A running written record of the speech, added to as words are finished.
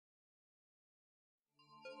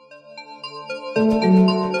أعوذ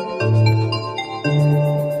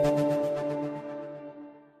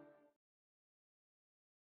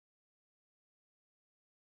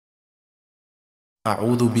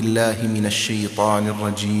بالله من الشيطان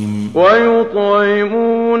الرجيم.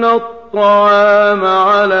 ويطعمون الطعام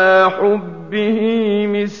على حبه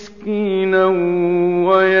مسكينا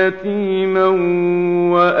ويتيما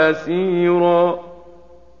وأسيرا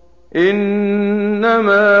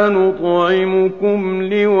إنما نطعمكم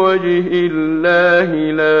لوجه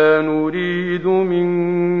الله لا نريد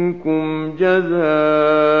منكم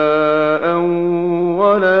جزاء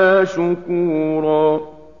ولا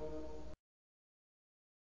شكورا.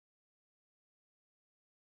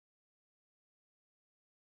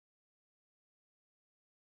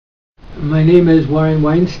 My name is Warren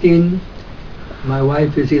Weinstein. My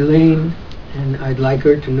wife is Elaine, and I'd like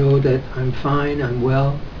her to know that I'm fine, I'm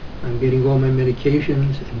well, I'm getting all my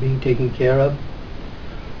medications and being taken care of.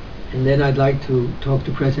 And then I'd like to talk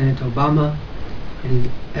to President Obama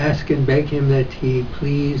and ask and beg him that he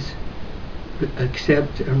please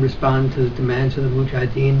accept and respond to the demands of the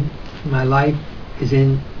Mujahideen. My life is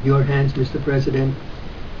in your hands, Mr. President.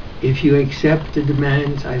 If you accept the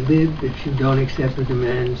demands, I live. If you don't accept the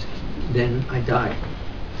demands, then I die.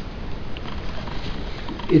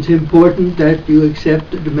 It's important that you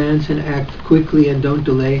accept the demands and act quickly and don't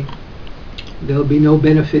delay. There'll be no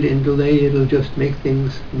benefit in delay. It'll just make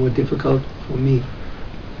things more difficult for me.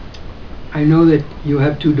 I know that you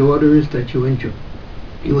have two daughters that you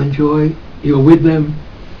enjoy. You're with them.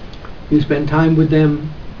 You spend time with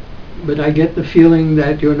them. But I get the feeling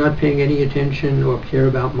that you're not paying any attention or care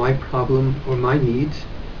about my problem or my needs.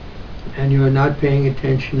 And you're not paying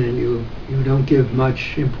attention, and you don't give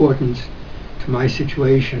much importance to my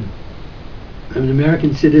situation. I'm an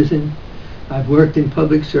American citizen. I've worked in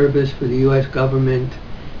public service for the U.S. government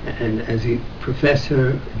and as a professor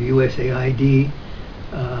at the USAID,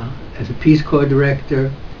 as a Peace Corps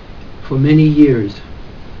director for many years.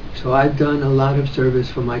 So I've done a lot of service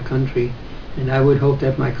for my country, and I would hope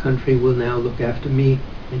that my country will now look after me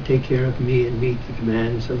and take care of me and meet the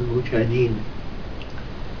demands of the Mujahideen.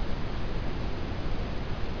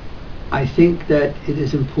 I think that it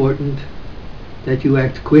is important that you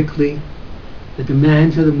act quickly. The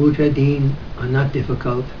demands of the Mujahideen are not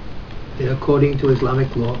difficult. They're according to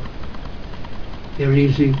Islamic law. They're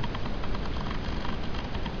easy.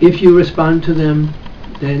 If you respond to them,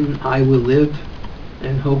 then I will live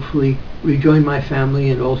and hopefully rejoin my family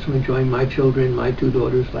and also enjoy my children, my two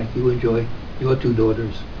daughters, like you enjoy your two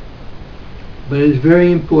daughters. But it is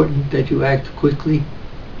very important that you act quickly,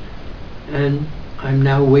 and I'm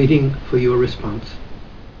now waiting for your response.